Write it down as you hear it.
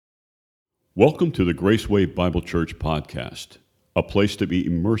Welcome to the Graceway Bible Church podcast, a place to be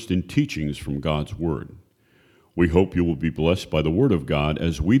immersed in teachings from God's Word. We hope you will be blessed by the Word of God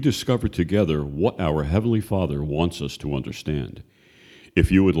as we discover together what our Heavenly Father wants us to understand. If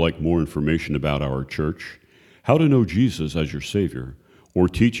you would like more information about our church, how to know Jesus as your Savior, or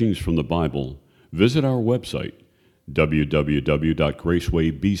teachings from the Bible, visit our website,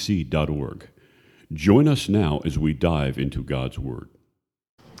 www.gracewaybc.org. Join us now as we dive into God's Word.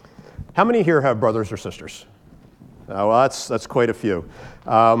 How many here have brothers or sisters? Well, that's quite a few.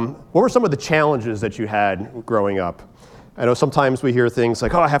 What were some of the challenges that you had growing up? I know sometimes we hear things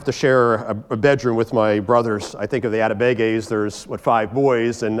like, I have to share a bedroom with my brothers. I think of the Atabeges, there's, 5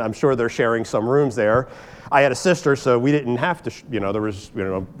 boys, and I'm sure they're sharing some rooms there. I had a sister, so we didn't have to,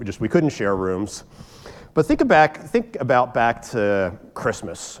 we couldn't share rooms. But think about back to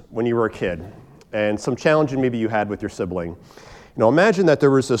Christmas when you were a kid and some challenges maybe you had with your sibling. Imagine that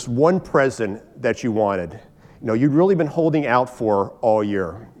there was this one present that you wanted. You'd really been holding out for all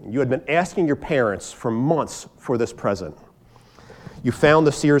year. You had been asking your parents for months for this present. You found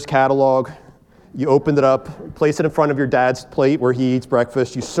the Sears catalog, you opened it up, placed it in front of your dad's plate where he eats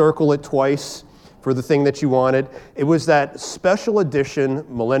breakfast, you circle it twice for the thing that you wanted. It was that special edition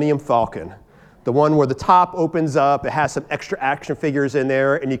Millennium Falcon, the one where the top opens up, it has some extra action figures in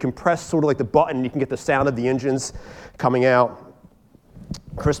there, and you can press sort of like the button, and you can get the sound of the engines coming out.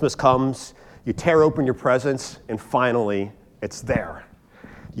 Christmas comes, you tear open your presents, and finally, it's there.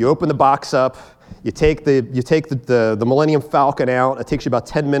 You open the box up, you take the Millennium Falcon out. It takes you about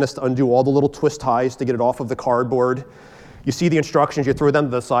 10 minutes to undo all the little twist ties to get it off of the cardboard. You see the instructions, you throw them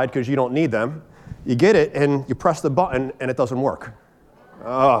to the side because you don't need them. You get it, and you press the button, and it doesn't work. So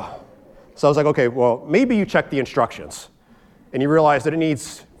I was like, okay, well, maybe you check the instructions, and you realize that it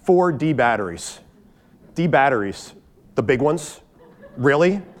needs 4 D batteries. D batteries, the big ones.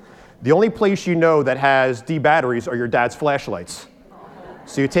 Really? The only place you know that has D batteries are your dad's flashlights.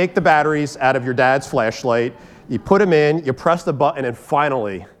 So you take the batteries out of your dad's flashlight, you put them in, you press the button, and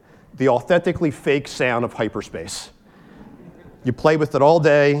finally, the authentically fake sound of hyperspace. You play with it all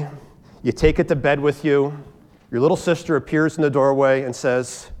day, you take it to bed with you, your little sister appears in the doorway and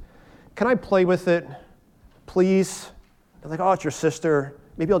says, "Can I play with it, please?" They're like, "Oh, it's your sister.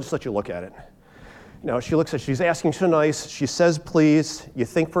 Maybe I'll just let you look at it." She looks at, she's asking so nice. She says, "Please." You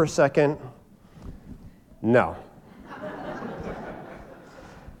think for a second. No.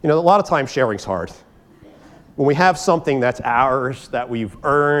 A lot of times sharing's hard. When we have something that's ours, that we've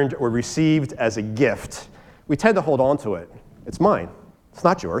earned or received as a gift, we tend to hold on to it. It's mine. It's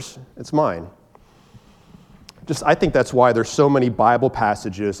not yours. It's mine. I think that's why there's so many Bible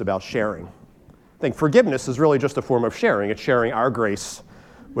passages about sharing. I think forgiveness is really just a form of sharing. It's sharing our grace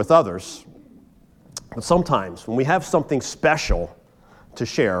with others. But sometimes, when we have something special to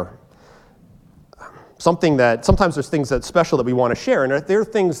share, sometimes there's things that's special that we want to share, and there are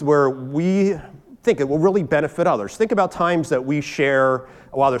things where we think it will really benefit others. Think about times that we share,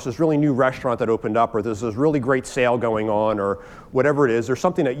 there's this really new restaurant that opened up, or there's this really great sale going on, or whatever it is, or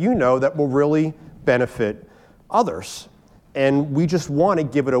something that that will really benefit others. And we just want to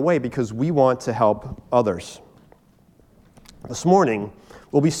give it away because we want to help others. This morning,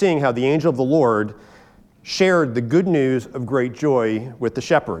 we'll be seeing how the angel of the Lord shared the good news of great joy with the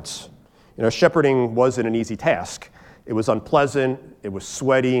shepherds. Shepherding wasn't an easy task. It was unpleasant, it was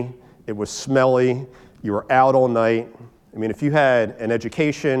sweaty, it was smelly, you were out all night. If you had an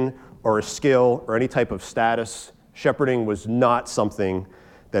education or a skill or any type of status, shepherding was not something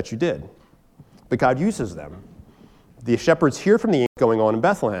that you did. But God uses them. The shepherds hear from the angel going on in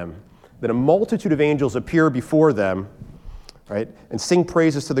Bethlehem, that a multitude of angels appear before them, right, and sing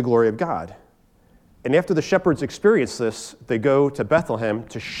praises to the glory of God. And after the shepherds experience this, they go to Bethlehem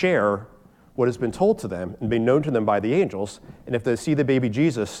to share what has been told to them and been known to them by the angels. And if they see the baby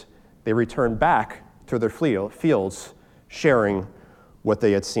Jesus, they return back to their fields, sharing what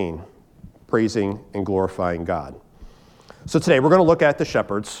they had seen, praising and glorifying God. So today we're going to look at the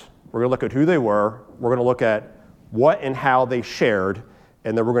shepherds. We're going to look at who they were. We're going to look at what and how they shared.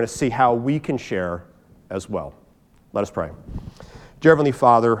 And then we're going to see how we can share as well. Let us pray. Dear Heavenly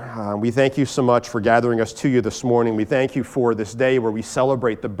Father, we thank you so much for gathering us to you this morning. We thank you for this day where we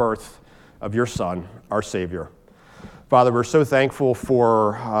celebrate the birth of your Son, our Savior. Father, we're so thankful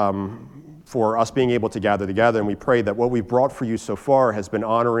for us being able to gather together, and we pray that what we've brought for you so far has been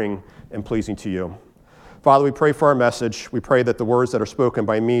honoring and pleasing to you. Father, we pray for our message. We pray that the words that are spoken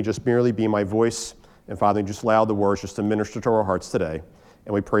by me just merely be my voice, and Father, just allow the words just to minister to our hearts today.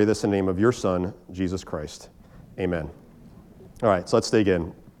 And we pray this in the name of your Son, Jesus Christ. Amen. All right, so let's dig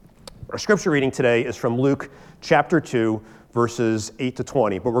in. Our scripture reading today is from Luke chapter 2, verses 8 to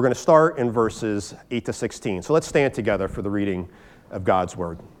 20, but we're going to start in verses 8 to 16. So let's stand together for the reading of God's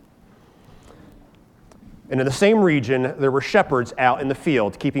word. And in the same region, there were shepherds out in the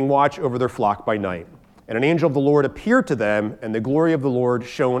field, keeping watch over their flock by night. And an angel of the Lord appeared to them, and the glory of the Lord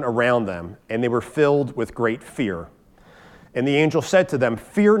shone around them, and they were filled with great fear. And the angel said to them,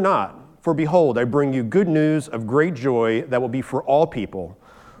 "Fear not, for behold, I bring you good news of great joy that will be for all people.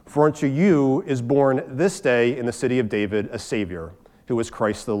 For unto you is born this day in the city of David a Savior, who is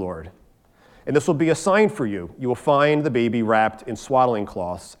Christ the Lord. And this will be a sign for you. You will find the baby wrapped in swaddling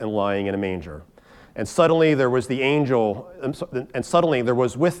cloths and lying in a manger." And suddenly there was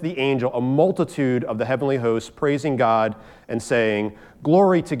with the angel a multitude of the heavenly hosts praising God and saying,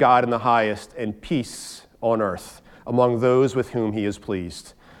 "Glory to God in the highest, and peace on earth among those with whom he is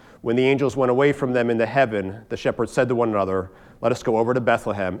pleased." When the angels went away from them into heaven, the shepherds said to one another, "Let us go over to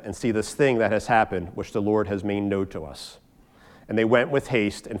Bethlehem and see this thing that has happened, which the Lord has made known to us." And they went with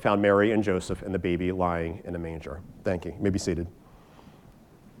haste and found Mary and Joseph and the baby lying in a manger. Thank you. You may be seated.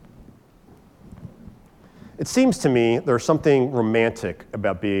 It seems to me there's something romantic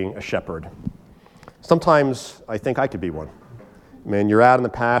about being a shepherd. Sometimes I think I could be one. I mean, you're out in the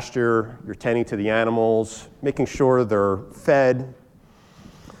pasture, you're tending to the animals, making sure they're fed,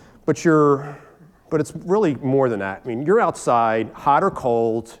 but it's really more than that. I mean, you're outside, hot or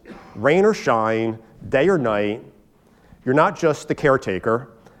cold, rain or shine, day or night. You're not just the caretaker,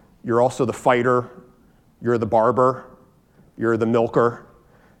 you're also the fighter, you're the barber, you're the milker,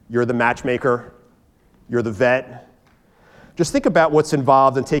 you're the matchmaker, you're the vet. Just think about what's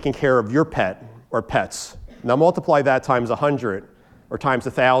involved in taking care of your pet or pets. Now multiply that times 100 or times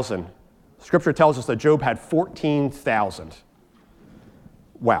 1,000. Scripture tells us that Job had 14,000.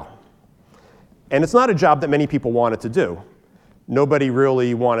 Wow. And it's not a job that many people wanted to do. Nobody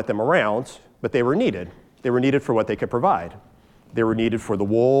really wanted them around, but they were needed. They were needed for what they could provide. They were needed for the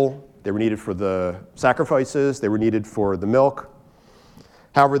wool. They were needed for the sacrifices. They were needed for the milk.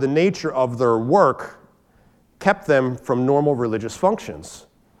 However, the nature of their work kept them from normal religious functions.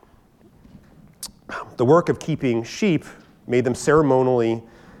 The work of keeping sheep made them ceremonially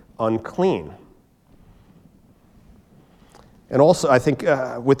unclean. And also, I think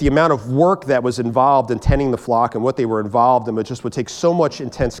with the amount of work that was involved in tending the flock and what they were involved in, it just would take so much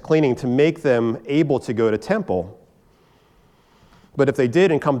intense cleaning to make them able to go to temple. But if they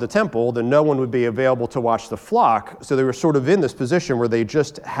didn't come to temple, then no one would be available to watch the flock. So they were sort of in this position where they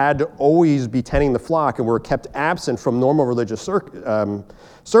just had to always be tending the flock and were kept absent from normal religious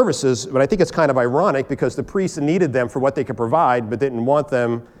services. But I think it's kind of ironic because the priests needed them for what they could provide, but didn't want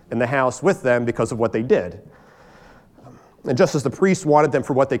them in the house with them because of what they did. And just as the priests wanted them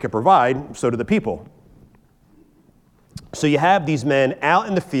for what they could provide, so did the people. So you have these men out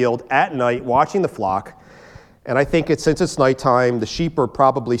in the field at night watching the flock. And I think since it's nighttime, the sheep are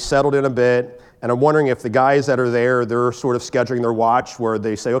probably settled in a bit. And I'm wondering if the guys that are there, they're sort of scheduling their watch where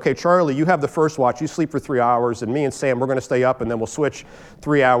they say, "Okay, Charlie, you have the first watch. You sleep for 3 hours. And me and Sam, we're going to stay up, and then we'll switch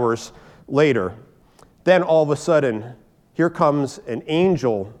 3 hours later." Then all of a sudden, here comes an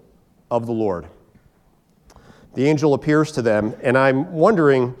angel of the Lord. The angel appears to them. And I'm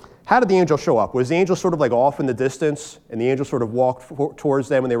wondering, how did the angel show up? Was the angel sort of like off in the distance, and the angel sort of walked towards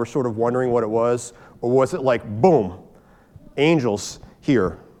them, and they were sort of wondering what it was? Or was it like, boom, angels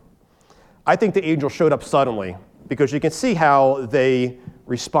here? I think the angel showed up suddenly because you can see how they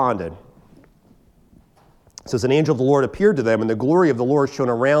responded. It says, an angel of the Lord appeared to them, and the glory of the Lord shone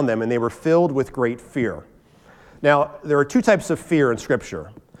around them, and they were filled with great fear. Now, there are two types of fear in Scripture.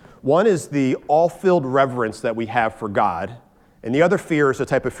 One is the all-filled reverence that we have for God, and the other fear is the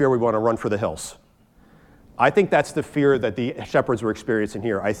type of fear we want to run for the hills. I think that's the fear that the shepherds were experiencing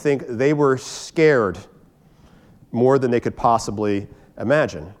here. I think they were scared more than they could possibly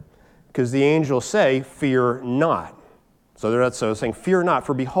imagine. Because the angels say, "Fear not." So they're saying, "Fear not,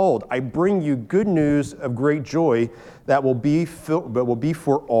 for behold, I bring you good news of great joy that will be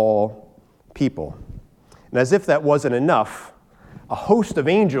for all people." And as if that wasn't enough, a host of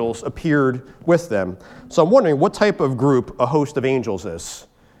angels appeared with them. So I'm wondering what type of group a host of angels is.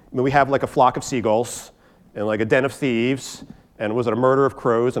 I mean, we have like a flock of seagulls, and like a den of thieves, and was it a murder of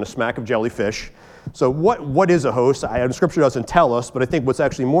crows and a smack of jellyfish? So what is a host? Scripture doesn't tell us, but I think what's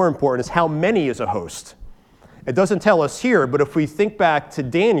actually more important is how many is a host. It doesn't tell us here, but if we think back to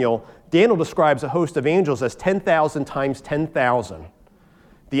Daniel, Daniel describes a host of angels as 10,000 times 10,000.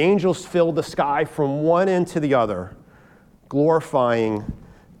 The angels filled the sky from one end to the other, glorifying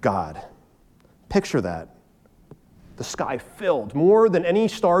God. Picture that. The sky filled, more than any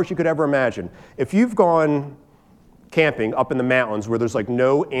stars you could ever imagine. If you've gone camping up in the mountains where there's like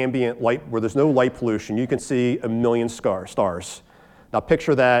no ambient light, where there's no light pollution, you can see a million stars. Now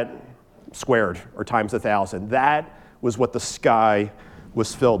picture that squared or times 1,000. That was what the sky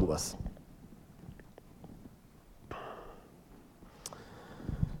was filled with.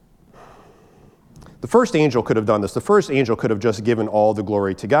 The first angel could have done this. The first angel could have just given all the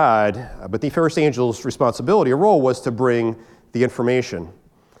glory to God, but the first angel's responsibility or role was to bring the information.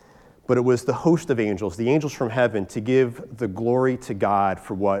 But it was the host of angels, the angels from heaven, to give the glory to God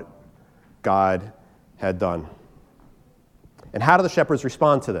for what God had done. And how do the shepherds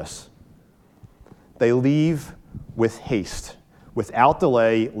respond to this? They leave with haste, without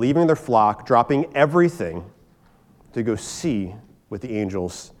delay, leaving their flock, dropping everything to go see what the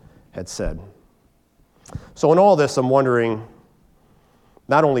angels had said. So in all this, I'm wondering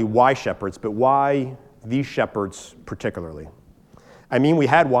not only why shepherds, but why these shepherds particularly. I mean, we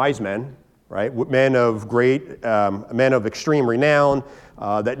had wise men, right? Men of extreme renown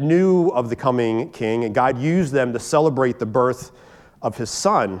that knew of the coming king, and God used them to celebrate the birth of his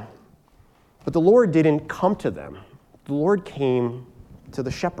son. But the Lord didn't come to them. The Lord came to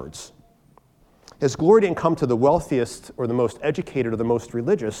the shepherds. His glory didn't come to the wealthiest or the most educated or the most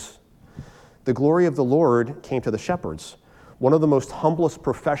religious. The glory of the Lord came to the shepherds, one of the most humblest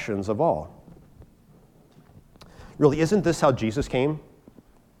professions of all. Really, isn't this how Jesus came?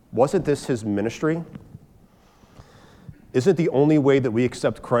 Wasn't this his ministry? Isn't the only way that we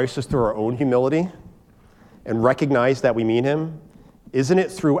accept Christ is through our own humility and recognize that we need him? Isn't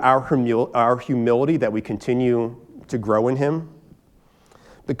it through our humility that we continue to grow in him?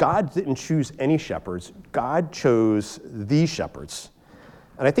 But God didn't choose any shepherds. God chose these shepherds.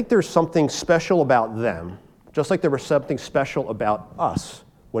 And I think there's something special about them, just like there was something special about us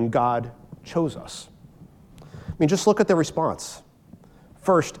when God chose us. I mean, just look at their response.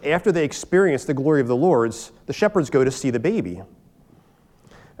 First, after they experience the glory of the Lord, the shepherds go to see the baby.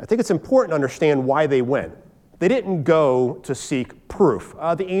 I think it's important to understand why they went. They didn't go to seek proof.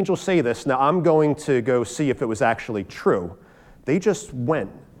 The angels say this, now I'm going to go see if it was actually true. They just went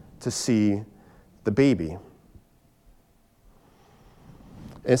to see the baby.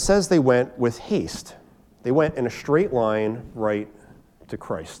 It says they went with haste. They went in a straight line right to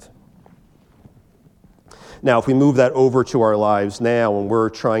Christ. Now, if we move that over to our lives now, and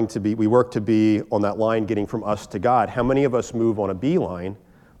we work to be on that line getting from us to God, how many of us move on a beeline,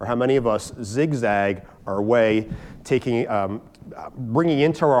 or how many of us zigzag our way, bringing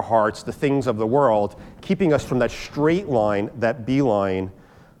into our hearts the things of the world, keeping us from that straight line, that beeline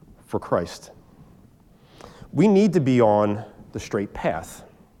for Christ? We need to be on the straight path.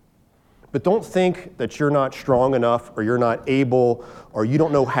 But don't think that you're not strong enough or you're not able or you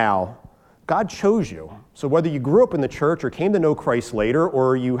don't know how. God chose you. So whether you grew up in the church or came to know Christ later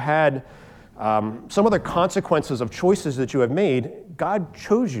or you had some other consequences of choices that you have made, God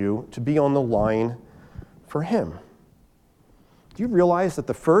chose you to be on the line for him. Do you realize that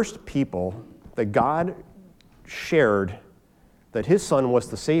the first people that God shared that his son was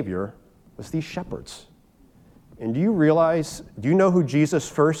the Savior was these shepherds? And do you know who Jesus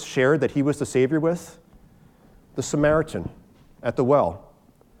first shared that he was the Savior with? The Samaritan at the well.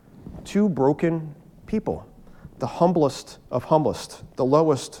 2 broken people, the humblest of humblest, the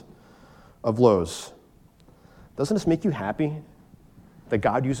lowest of lows. Doesn't this make you happy that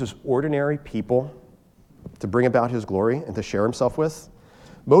God uses ordinary people to bring about his glory and to share himself with?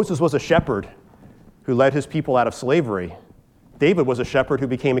 Moses was a shepherd who led his people out of slavery. David was a shepherd who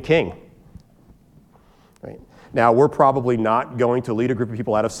became a king. Right? Now, we're probably not going to lead a group of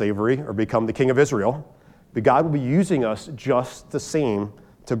people out of slavery or become the king of Israel, but God will be using us just the same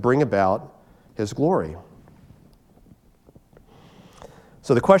to bring about his glory.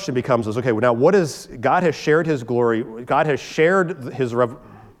 So the question becomes, okay, now what is, God has shared his glory, God has shared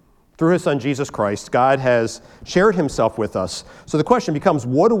through his son Jesus Christ, God has shared himself with us. So the question becomes,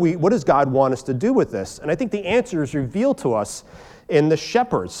 what does God want us to do with this? And I think the answer is revealed to us in the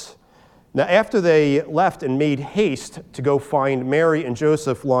shepherds. Now, after they left and made haste to go find Mary and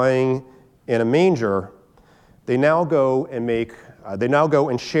Joseph lying in a manger, they now go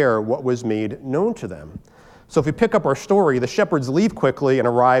and share what was made known to them. So if we pick up our story, the shepherds leave quickly and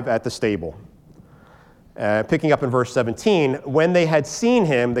arrive at the stable. Picking up in verse 17, when they had seen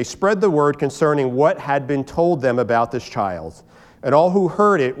him, they spread the word concerning what had been told them about this child. And all who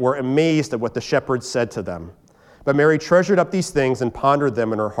heard it were amazed at what the shepherds said to them. But Mary treasured up these things and pondered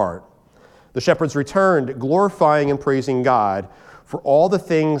them in her heart. The shepherds returned, glorifying and praising God for all the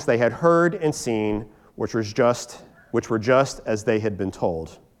things they had heard and seen, which were just as they had been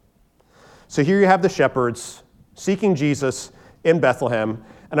told. So here you have the shepherds seeking Jesus in Bethlehem,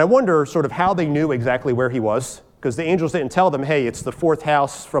 and I wonder sort of how they knew exactly where he was. because the angels didn't tell them, hey, it's the fourth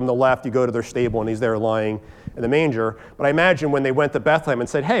house from the left, you go to their stable and he's there lying in the manger. But I imagine when they went to Bethlehem and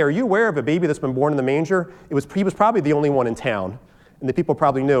said, hey, are you aware of a baby that's been born in the manger? He was probably the only one in town. And the people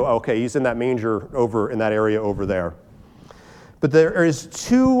probably knew, okay, he's in that manger over in that area over there. But there is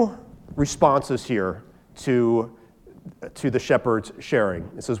two responses here to the shepherds sharing.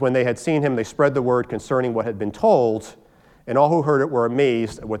 It says, when they had seen him, they spread the word concerning what had been told, and all who heard it were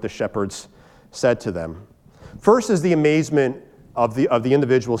amazed at what the shepherds said to them. First is the amazement of the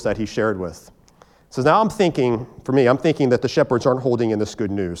individuals that he shared with. It says, now I'm thinking that the shepherds aren't holding in this good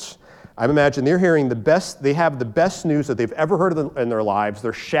news. I imagine they're hearing they have the best news that they've ever heard in their lives.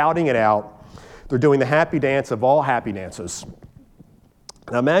 They're shouting it out. They're doing the happy dance of all happy dances.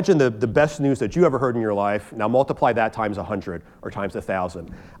 Now imagine the best news that you ever heard in your life. Now multiply that times 100 or times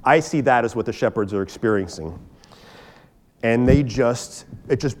 1,000. I see that as what the shepherds are experiencing. And it just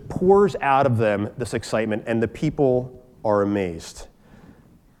pours out of them, this excitement, and the people are amazed.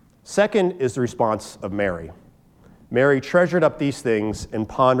 Second is the response of Mary. Mary treasured up these things and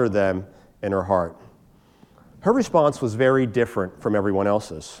pondered them in her heart. Her response was very different from everyone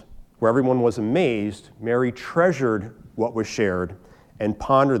else's. Where everyone was amazed, Mary treasured what was shared and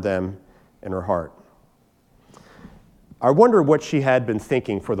pondered them in her heart. I wonder what she had been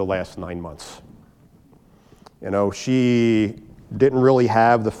thinking for the last 9 months. She didn't really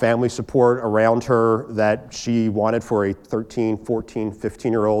have the family support around her that she wanted for a 13, 14,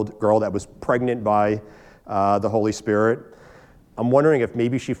 15-year-old girl that was pregnant by the Holy Spirit. I'm wondering if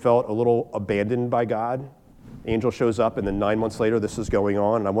maybe she felt a little abandoned by God. Angel shows up, and then 9 months later, this is going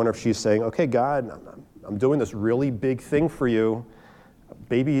on. And I wonder if she's saying, okay, God, I'm doing this really big thing for you.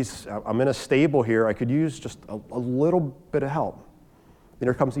 Babies, I'm in a stable here. I could use just a little bit of help. And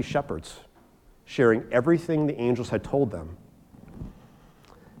here comes these shepherds, sharing everything the angels had told them.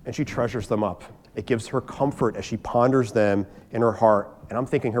 And she treasures them up. It gives her comfort as she ponders them in her heart. And I'm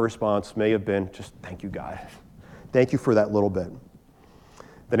thinking her response may have been just, thank you, God. Thank you for that little bit.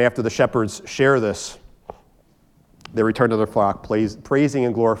 Then after the shepherds share this, they return to their flock, praising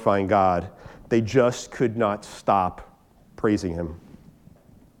and glorifying God. They just could not stop praising him.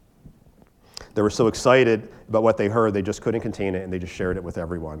 They were so excited about what they heard, they just couldn't contain it, and they just shared it with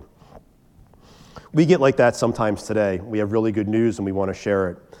everyone. We get like that sometimes today. We have really good news, and we want to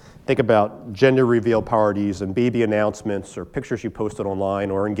share it. Think about gender reveal parties and baby announcements or pictures you posted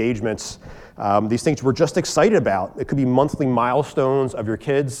online or engagements. These things we're just excited about. It could be monthly milestones of your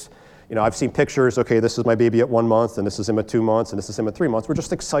kids. I've seen pictures, okay, this is my baby at 1 month, and this is him at 2 months, and this is him at 3 months. We're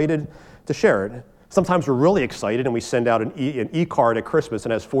just excited to share it. Sometimes we're really excited, and we send out an e-card at Christmas,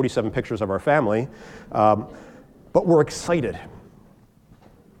 and it has 47 pictures of our family. But we're excited.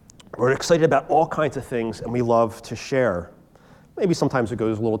 We're excited about all kinds of things, and we love to share. Maybe sometimes it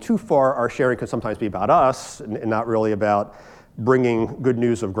goes a little too far. Our sharing can sometimes be about us and not really about bringing good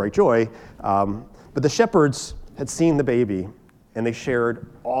news of great joy. But the shepherds had seen the baby, and they shared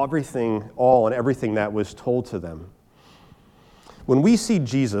all and everything that was told to them. When we see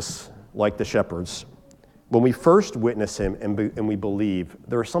Jesus like the shepherds, when we first witness him and we believe,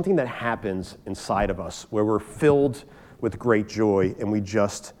 there is something that happens inside of us where we're filled with great joy and we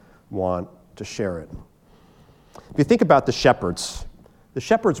just want to share it. If you think about the shepherds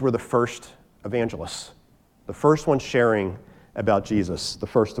were the first evangelists, the first ones sharing about Jesus, the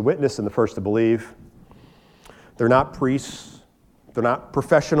first to witness and the first to believe. They're not priests, they're not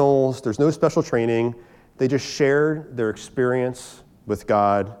professionals, there's no special training. They just shared their experience with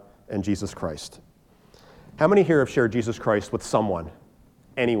God and Jesus Christ. How many here have shared Jesus Christ with someone?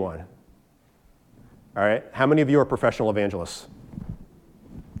 Anyone? All right, how many of you are professional evangelists?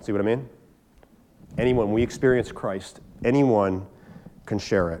 See what I mean? Anyone, we experience Christ, anyone can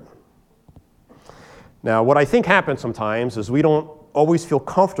share it. Now, what I think happens sometimes is we don't always feel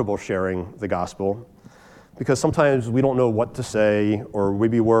comfortable sharing the gospel because sometimes we don't know what to say, or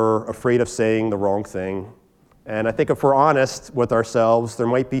maybe we're afraid of saying the wrong thing. And I think if we're honest with ourselves, there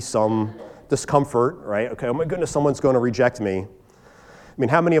might be some discomfort, right? Okay, oh my goodness, someone's going to reject me. I mean,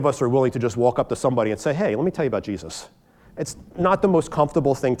 how many of us are willing to just walk up to somebody and say, hey, let me tell you about Jesus? It's not the most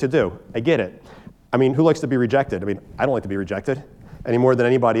comfortable thing to do. I get it. I mean, who likes to be rejected? I mean, I don't like to be rejected any more than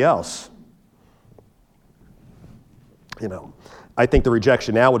anybody else. I think the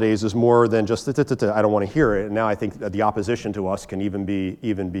rejection nowadays is more than just, I don't want to hear it. And now I think that the opposition to us can even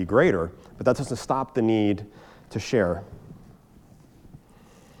be greater. But that doesn't stop the need to share.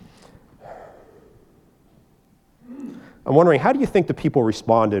 I'm wondering, how do you think the people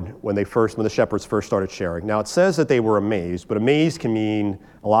responded when the shepherds first started sharing? Now, it says that they were amazed, but amazed can mean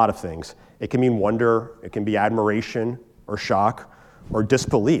a lot of things. It can mean wonder, it can be admiration or shock or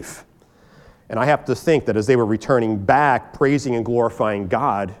disbelief. And I have to think that as they were returning back, praising and glorifying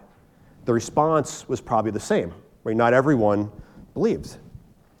God, the response was probably the same, right? Not everyone believed.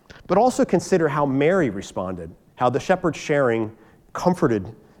 But also consider how Mary responded, how the shepherd sharing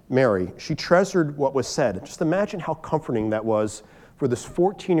comforted Mary. She treasured what was said. Just imagine how comforting that was for this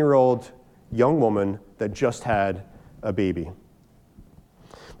 14-year-old young woman that just had a baby.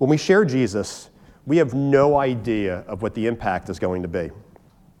 When we share Jesus, we have no idea of what the impact is going to be.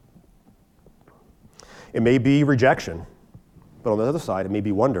 It may be rejection, but on the other side, it may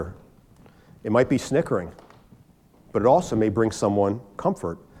be wonder. It might be snickering, but it also may bring someone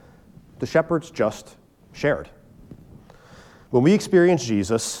comfort. The shepherds just shared. When we experience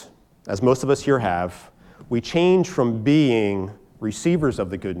Jesus, as most of us here have, we change from being receivers of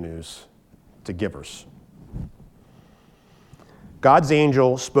the good news to givers. God's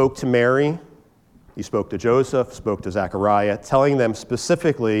angel spoke to Mary, he spoke to Joseph, spoke to Zechariah, telling them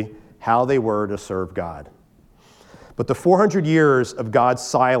specifically how they were to serve God. But the 400 years of God's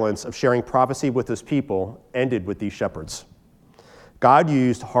silence of sharing prophecy with his people ended with these shepherds. God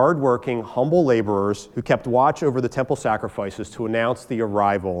used hardworking, humble laborers who kept watch over the temple sacrifices to announce the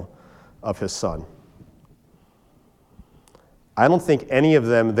arrival of his son. I don't think any of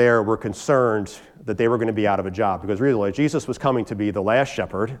them there were concerned that they were going to be out of a job, because really Jesus was coming to be the last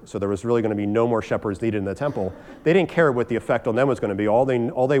shepherd, so there was really going to be no more shepherds needed in the temple. They didn't care what the effect on them was going to be. All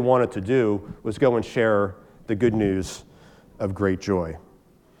they wanted to do was go and share the good news of great joy.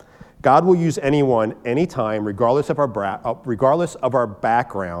 God will use anyone, anytime, regardless of our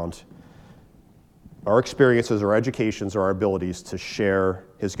background, our experiences, our educations, or our abilities to share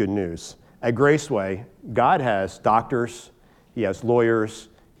his good news. At Graceway, God has doctors, he has lawyers,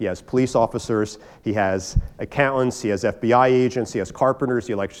 he has police officers, he has accountants, he has FBI agents, he has carpenters,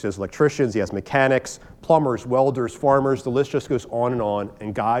 he has electricians, he has mechanics, plumbers, welders, farmers, the list just goes on,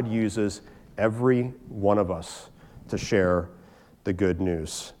 and God uses every one of us to share the good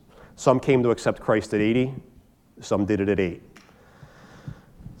news. Some came to accept Christ at 80, some did it at 8.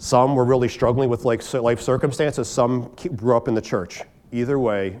 Some were really struggling with life circumstances, some grew up in the church. Either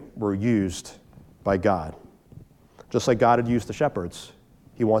way, were used by God. Just like God had used the shepherds,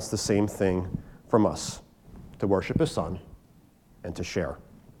 he wants the same thing from us, to worship his son and to share.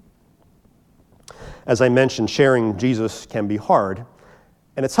 As I mentioned, sharing Jesus can be hard,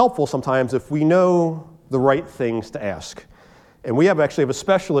 and it's helpful sometimes if we know the right things to ask. And we actually have a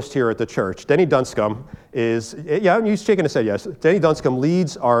specialist here at the church. Denny Dunscombe is, he's shaking his head, yes. Denny Dunscombe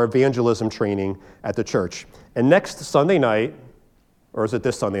leads our evangelism training at the church. And next Sunday night, or is it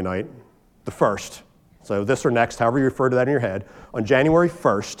this Sunday night? The 1st. So this or next, however you refer to that in your head, on January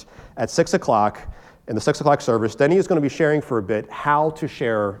 1st at 6 o'clock, in the 6 o'clock service, Denny is going to be sharing for a bit how to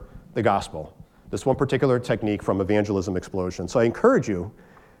share the gospel. This one particular technique from Evangelism Explosion. So I encourage you,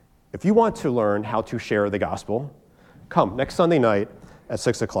 if you want to learn how to share the gospel, come next Sunday night at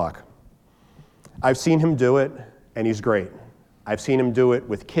 6 o'clock. I've seen him do it, and he's great. I've seen him do it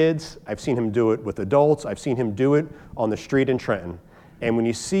with kids. I've seen him do it with adults. I've seen him do it on the street in Trenton. And when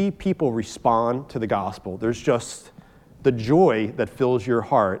you see people respond to the gospel, there's just the joy that fills your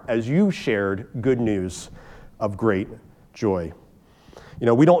heart as you shared good news of great joy. You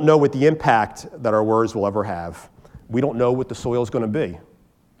know, we don't know what the impact that our words will ever have. We don't know what the soil is going to be.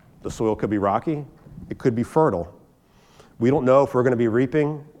 The soil could be rocky. It could be fertile. We don't know if we're going to be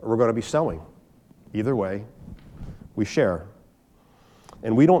reaping or we're going to be sowing. Either way, we share.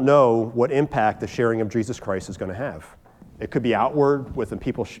 And we don't know what impact the sharing of Jesus Christ is going to have. It could be outward with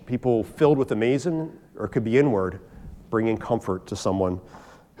people filled with amazement, or it could be inward, bringing comfort to someone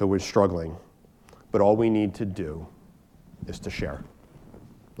who is struggling. But all we need to do is to share.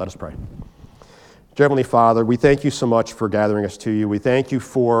 Let us pray. Dear Heavenly Father, we thank you so much for gathering us to you. We thank you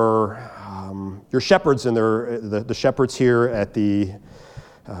for your shepherds and the shepherds here at the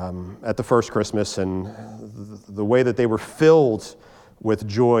first Christmas, and the way that they were filled with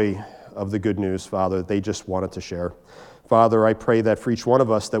joy of the good news, Father, they just wanted to share. Father, I pray that for each one of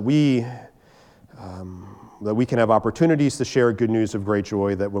us that we can have opportunities to share good news of great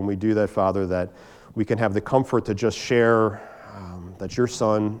joy, that when we do that, Father, that we can have the comfort to just share that your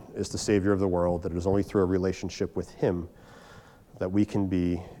Son is the Savior of the world, that it is only through a relationship with him that we can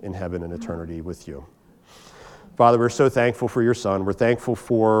be in heaven in eternity with you. Father, we're so thankful for your Son. We're thankful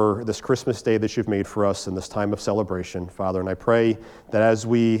for this Christmas day that you've made for us in this time of celebration, Father. And I pray that as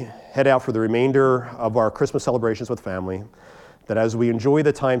we head out for the remainder of our Christmas celebrations with family, that as we enjoy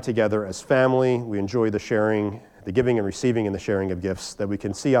the time together as family, we enjoy the sharing, the giving and receiving and the sharing of gifts, that we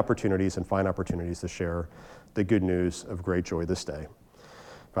can see opportunities and find opportunities to share the good news of great joy this day.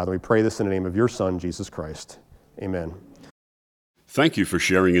 Father, we pray this in the name of your Son, Jesus Christ. Amen. Thank you for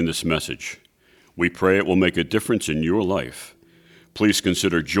sharing in this message. We pray it will make a difference in your life. Please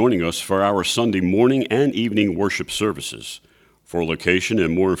consider joining us for our Sunday morning and evening worship services. For location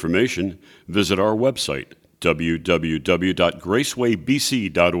and more information, visit our website,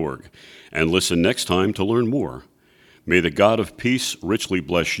 www.gracewaybc.org, and listen next time to learn more. May the God of peace richly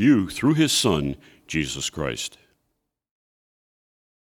bless you through his Son, Jesus Christ.